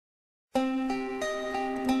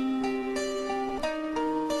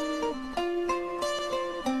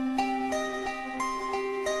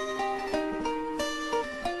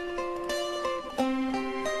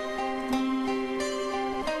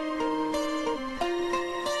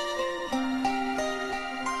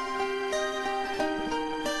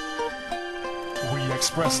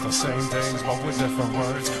express the same things, but with different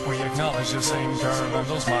words. We acknowledge the same term, and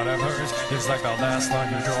those might have hurt. It's like the last line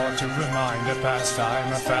you draw to remind a past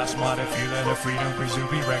time. A fast mighty feeling of freedom, please to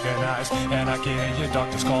be recognized. And I can hear your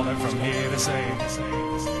doctors calling from here to say,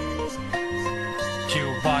 kill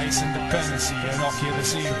vice, independency, and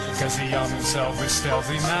oculus you, cause the arm himself is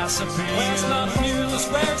stealthy mass appeal. Well, it's not news, I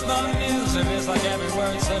swear it's not news. It is like every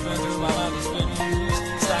word slipping through my mouth has been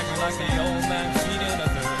used. Staggering like the old man feeding a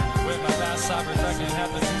third. With my past I reflecting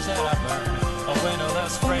half the things that I burned. A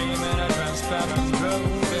windowless frame in a transparent room,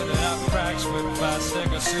 filling up cracks with plastic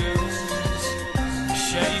assumes.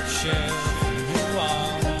 Shape shift,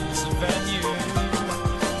 nuance, venue.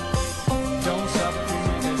 Don't stop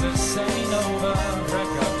dreaming, cause this ain't over.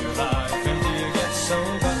 Wreck up your life until you get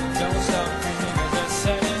sober. Don't stop dreaming, cause this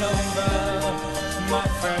ain't over, my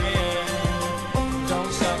friend.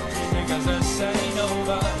 Don't stop dreaming, cause this ain't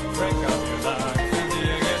over. Wreck up your life until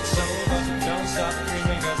you get sober. Don't stop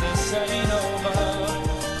dreaming, cause this ain't over,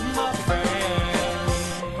 my friend.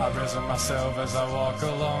 I risen myself as I walk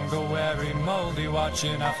along the weary, moldy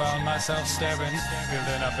watching. I found myself staring,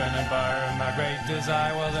 building up an empire of my great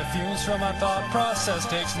desire. Well, the fumes from my thought process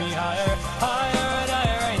takes me higher, higher and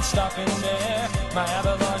higher. Ain't stopping there. My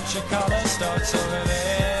avalanche of color starts over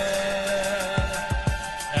there,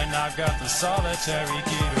 and I've got the solitary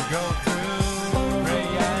key to go through. Ray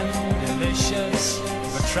and delicious,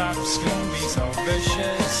 but traps can be so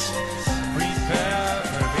vicious. Prepare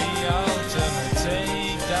for the ultimate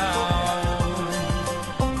takedown.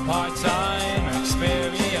 Part-time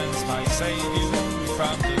experience might save you.